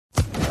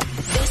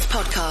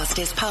podcast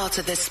is part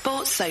of the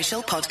Sports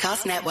Social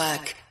Podcast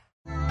Network.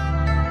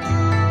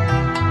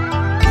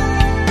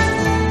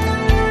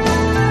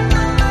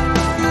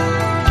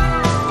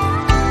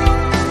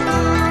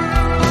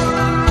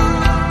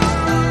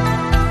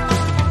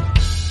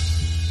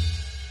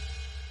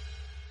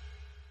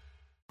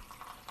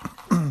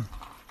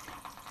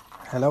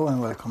 Hello and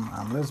welcome,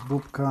 I'm Les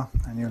Bubka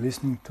and you're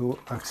listening to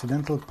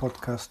Accidental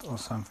Podcast or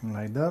something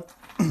like that,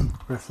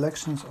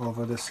 Reflections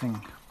over the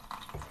Sink.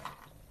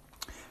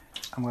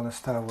 I'm going to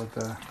start with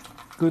the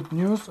good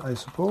news, I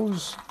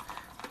suppose.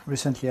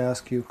 Recently I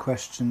asked you a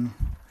question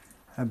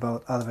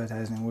about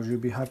advertising. Would you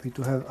be happy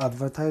to have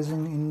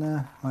advertising in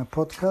my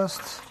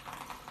podcast?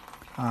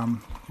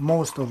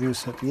 Most of you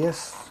said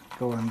yes,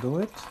 go and do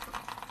it.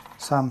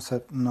 Some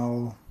said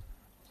no,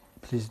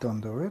 please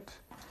don't do it.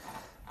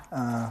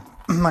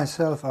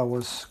 Myself, I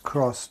was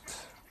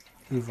crossed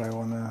if I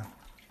want to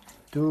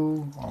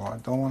do or I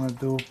don't want to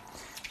do,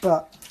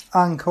 but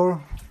Anchor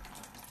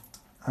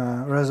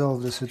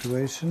resolved the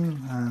situation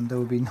and there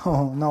will be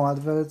no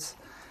adverts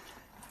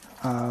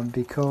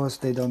because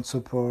they don't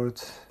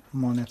support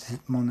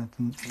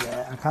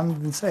I can't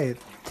even say it.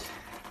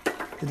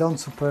 They don't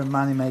support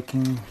money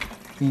making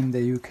in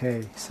the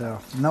UK, so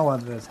no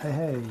adverts.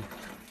 Hey.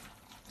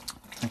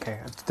 Okay,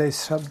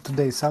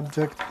 today's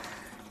subject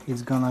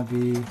is gonna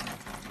be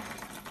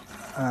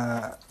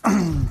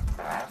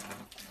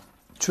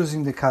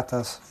choosing the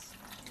katas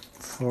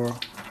for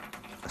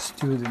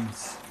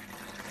students.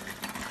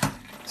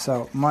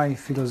 So my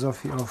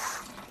philosophy of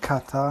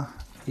kata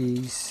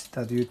is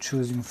that you're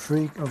choosing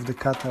 3 of the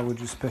kata which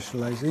you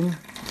specialize in.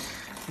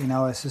 In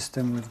our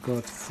system we've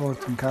got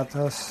 14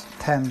 katas,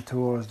 10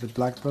 towards the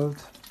black belt,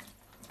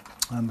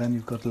 and then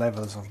you've got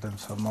levels of them,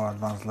 so more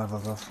advanced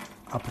levels of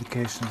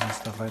applications and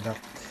stuff like that.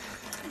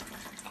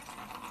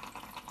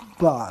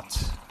 But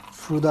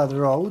through that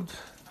road,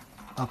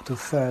 up to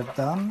 3rd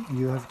dan,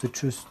 you have to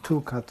choose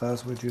 2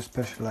 katas which you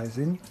specialize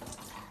in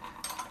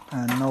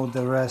and know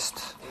the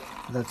rest,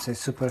 let's say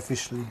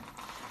superficially.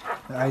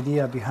 The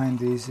idea behind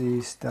this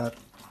is that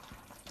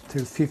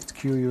till 5th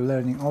Q you're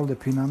learning all the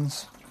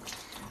pinans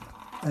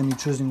and you're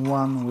choosing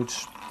one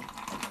which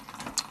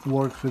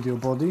works with your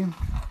body,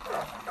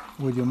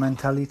 with your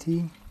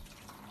mentality,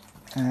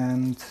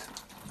 and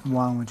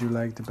one which you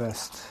like the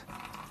best.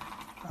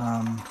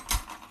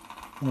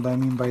 What I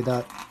mean by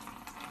that,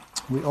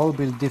 we all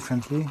build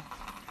differently.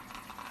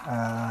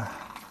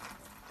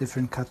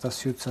 Different kata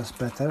suits us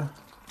better.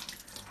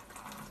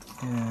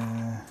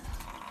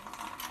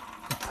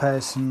 A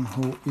person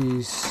who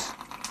is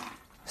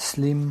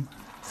slim,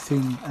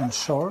 thin and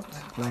short,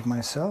 like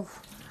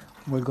myself,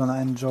 we're gonna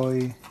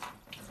enjoy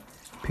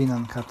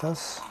pinan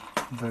katas,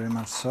 very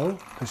much so,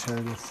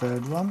 especially the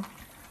 3rd one.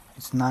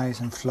 It's nice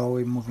and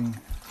flowy, moving,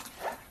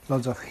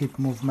 lots of hip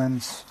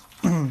movements,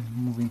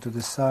 moving to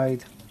the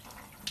side,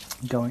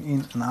 going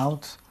in and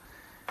out.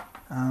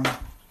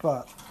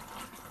 But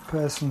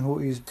person who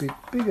is a bit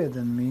bigger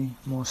than me,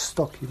 more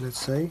stocky, let's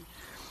say,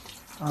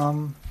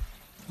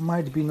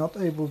 might be not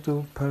able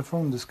to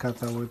perform this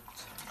kata with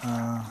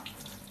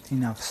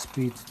enough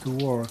speed to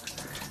work.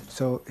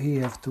 So he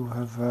have to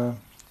have a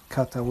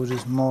kata which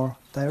is more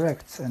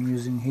direct and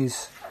using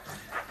his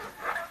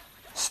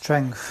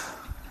strength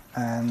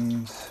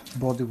and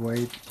body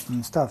weight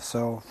and stuff.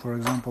 So for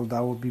example,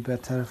 that would be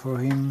better for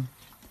him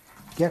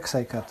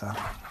Gyakusai kata.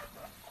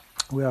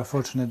 We are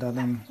fortunate that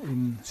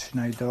in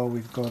Shinaido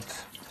we've got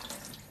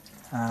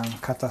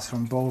katas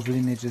from both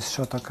lineages,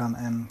 Shotokan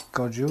and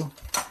Goju,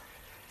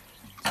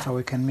 so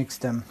we can mix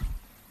them.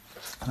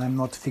 And I'm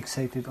not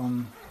fixated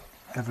on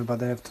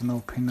everybody have to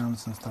know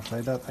pinans and stuff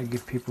like that. I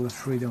give people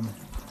freedom.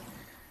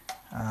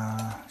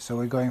 So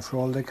we're going through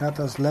all the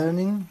katas,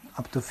 learning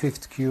up to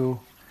 5th Q.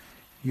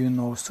 You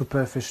know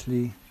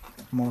superficially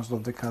most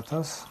of the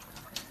katas.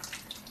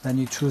 Then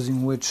you're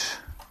choosing which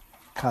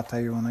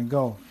kata you want to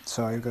go.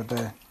 So you got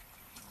the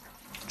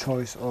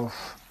choice of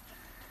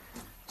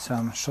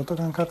some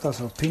Shotokan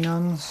katas or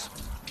pinans,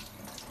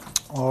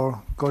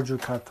 or Goju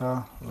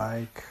kata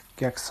like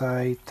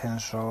Gyakusai,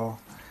 Tensho,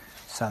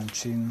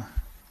 Sanchin,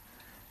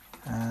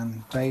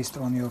 and based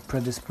on your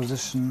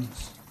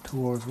predispositions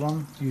towards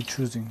one, you're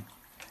choosing.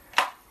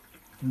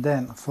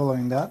 Then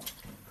following that,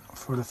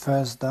 for the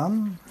 1st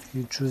dan,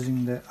 you're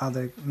choosing the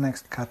other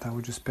next kata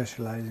which you're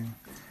specializing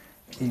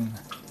in.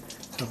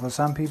 So for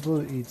some people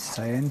it's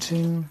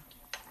Saienshin,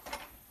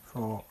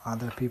 for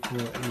other people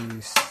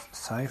is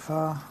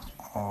Saifa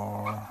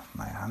or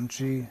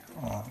Naihanchi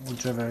or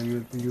whichever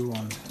you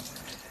want.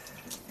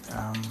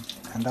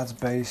 And that's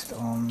based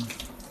on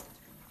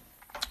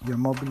your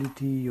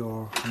mobility,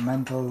 your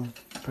mental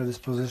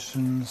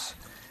predispositions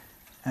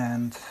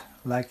and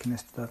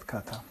likeness to that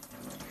kata.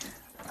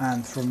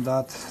 And from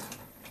that,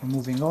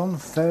 moving on,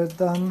 3rd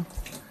dan,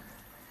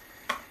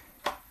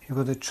 you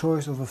got the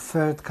choice of a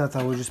 3rd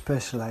kata which is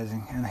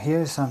specializing. And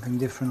here is something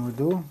different we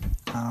do.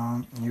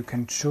 You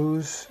can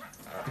choose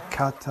a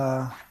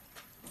kata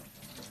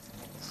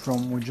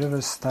from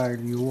whichever style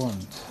you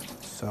want.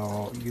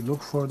 So you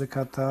look for the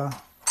kata,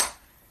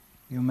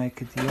 you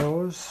make it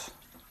yours,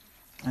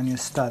 and you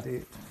study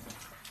it.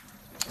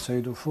 So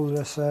you do full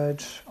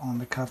research on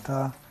the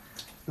kata,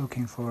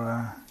 looking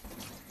for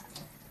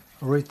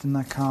written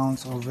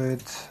accounts of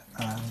it,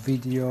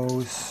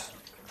 videos,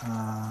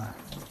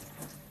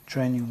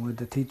 training with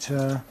the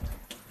teacher.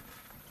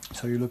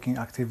 So you're looking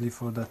actively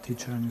for that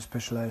teacher and you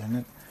specialize in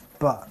it.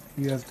 But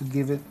you have to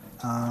give it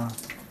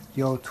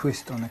your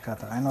twist on the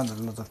kata. I know that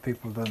a lot of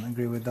people don't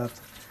agree with that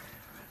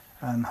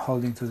and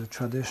holding to the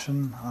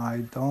tradition.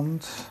 I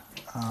don't.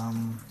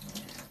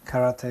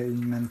 Karate is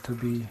meant to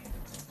be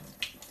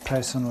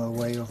personal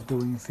way of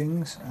doing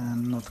things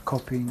and not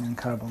copying and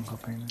carbon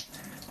copying.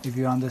 If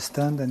you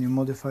understand and you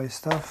modify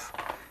stuff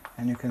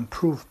and you can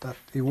prove that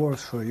it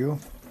works for you,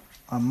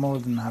 I'm more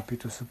than happy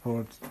to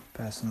support a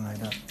person like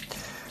that.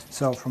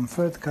 So from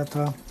third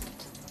kata,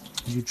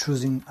 you're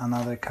choosing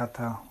another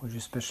kata which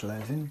you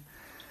specialize in.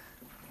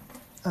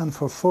 And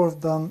for fourth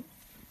dan,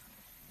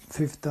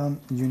 fifth dan,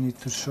 you need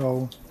to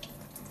show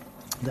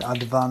the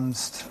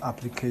advanced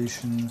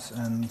applications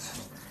and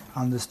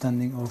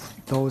understanding of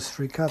those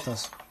three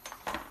katas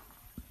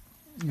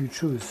you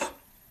choose.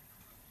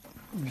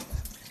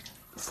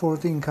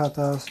 14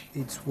 katas,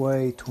 it's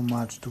way too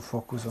much to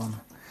focus on,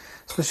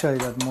 especially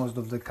that most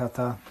of the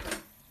kata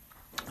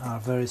are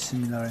very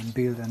similar in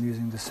build and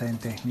using the same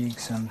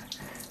techniques and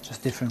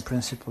just different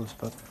principles.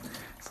 But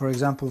for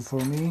example,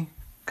 for me,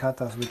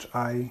 katas which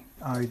I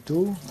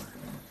do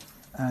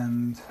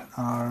and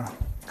are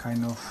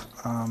kind of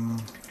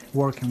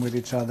working with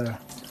each other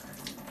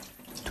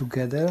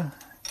together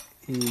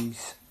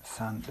is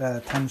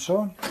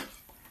Tensho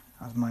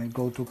as my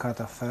go-to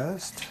kata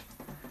first.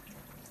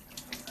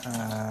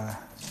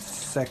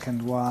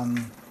 Second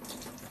one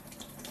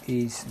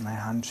is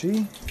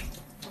Naihanchi,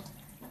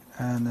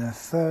 and the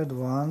third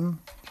one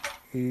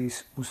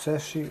is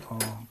Useshi or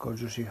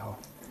Gojushiho.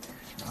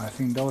 I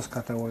think those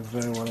kata work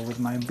very well with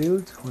my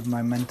build, with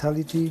my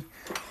mentality,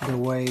 the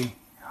way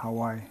how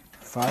I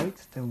fight,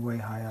 the way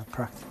how I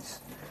practice,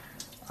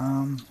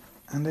 and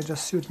they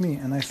just suit me,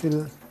 and I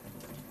feel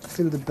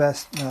the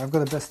best. I've got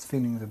the best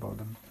feelings about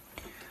them.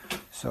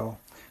 So,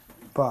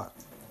 but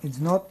it's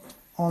not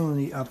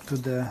only up to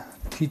the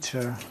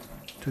teacher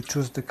to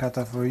choose the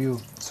kata for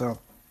you. So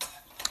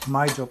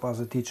my job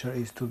as a teacher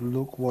is to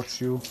watch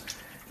you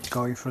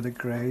going through the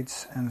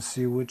grades and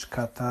see which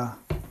kata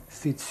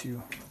fits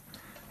you.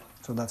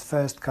 So that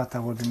first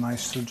kata would be my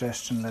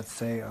suggestion. Let's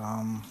say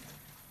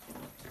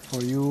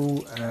for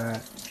you,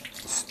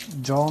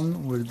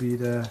 John will be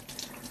the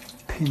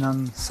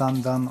Pinan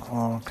Sandan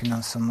or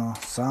Pinan Sano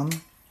San,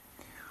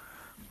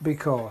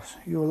 because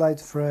your light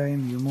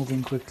frame, you're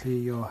moving quickly,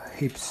 your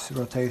hips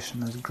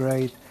rotation is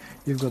great,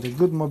 you've got a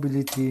good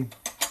mobility,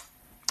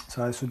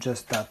 so I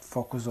suggest that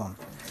focus on.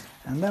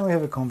 And then we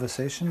have a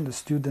conversation. The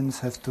students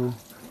have to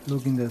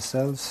look in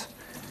themselves,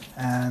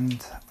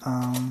 and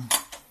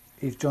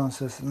if John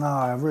says, no,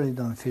 I really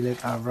don't feel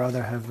it, I'd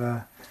rather have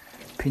a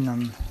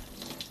Pinan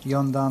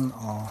Yondan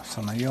or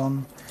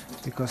Sanayon,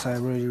 because I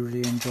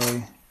really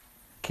enjoy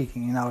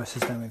kicking. In our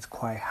system it's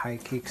quite high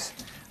kicks.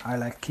 I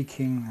like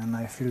kicking and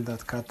I feel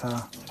that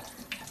kata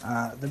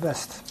the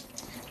best.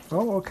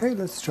 Well, okay,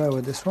 let's try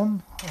with this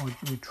one.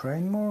 We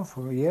train more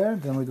for a year,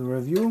 then we do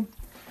review.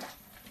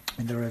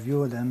 In the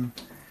review, then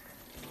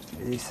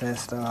he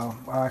says,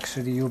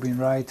 actually you've been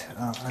right,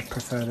 I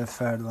prefer the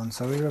third one.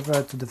 So we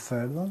revert to the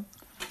third one,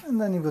 and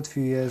then you've got a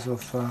few years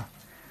of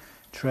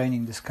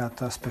training this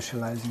kata,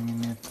 specializing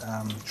in it,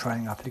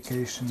 trying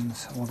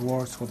applications, what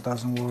works, what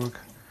doesn't work,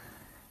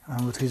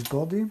 with his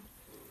body.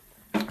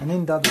 And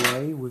in that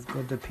way, we've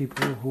got the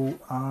people who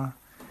are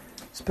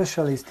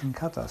specialists in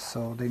katas,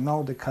 so they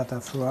know the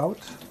kata throughout,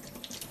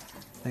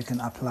 they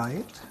can apply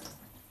it,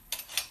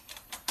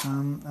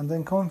 and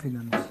then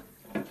confidence.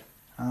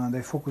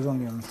 They focus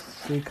only on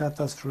 3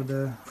 katas through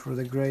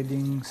the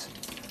gradings,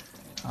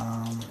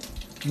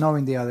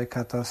 knowing the other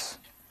katas,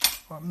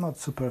 well, not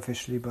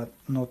superficially, but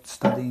not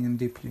studying them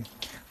deeply.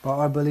 But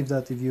I believe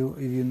that if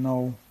you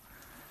know,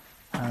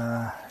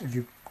 if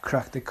you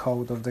crack the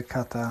code of the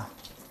kata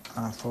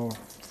for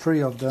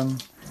 3 of them,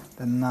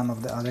 then none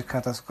of the other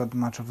katas got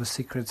much of a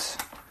secrets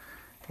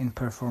in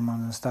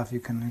performance and stuff. You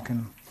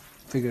can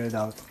figure it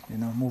out. You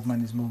know,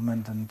 movement is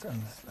movement and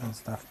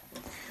stuff.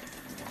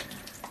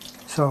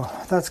 So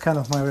that's kind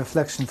of my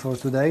reflection for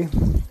today.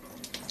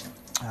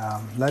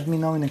 Let me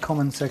know in the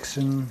comment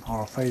section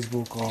or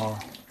Facebook or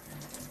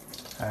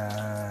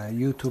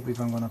YouTube, if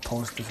I'm gonna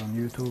post this on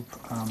YouTube,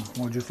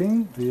 what do you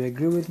think? Do you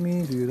agree with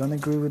me? Do you don't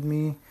agree with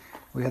me?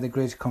 We had a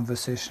great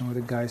conversation with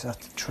the guys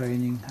after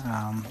training,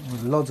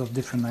 with lots of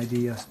different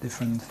ideas,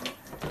 different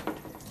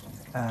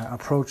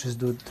approaches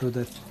to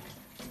the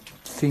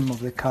theme of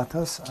the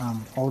katas.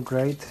 All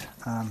great.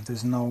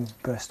 There's no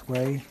best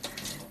way.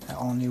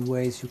 Only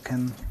ways you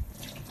can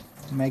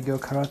make your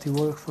karate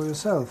work for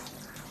yourself.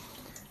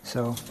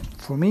 So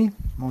for me,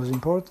 most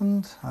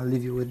important, I'll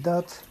leave you with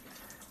that.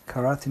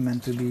 Karate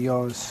meant to be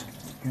yours.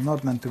 You're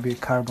not meant to be a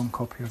carbon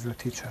copy of your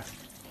teacher.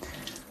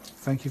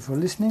 Thank you for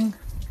listening,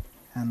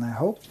 and I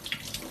hope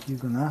you're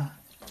gonna...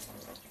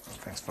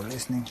 Thanks for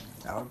listening.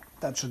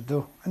 That should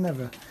do. I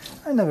never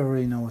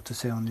really know what to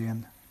say on the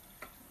end.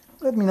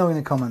 let me know in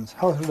the comments.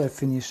 How should I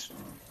finish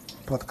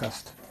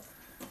podcast?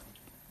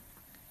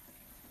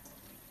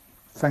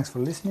 Thanks for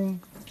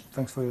listening.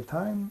 Thanks for your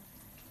time.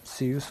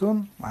 See you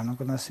soon. I'm not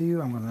gonna see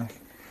you. I'm gonna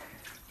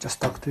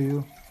just talk to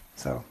you.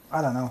 So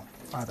I don't know.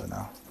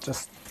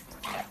 Just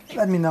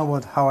let me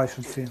know how I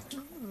should feel.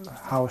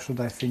 How should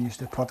I finish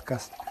the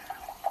podcast?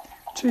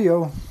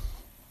 Cheerio.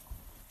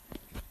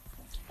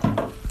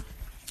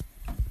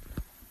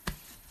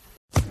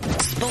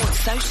 Sports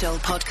Social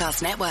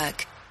Podcast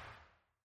Network.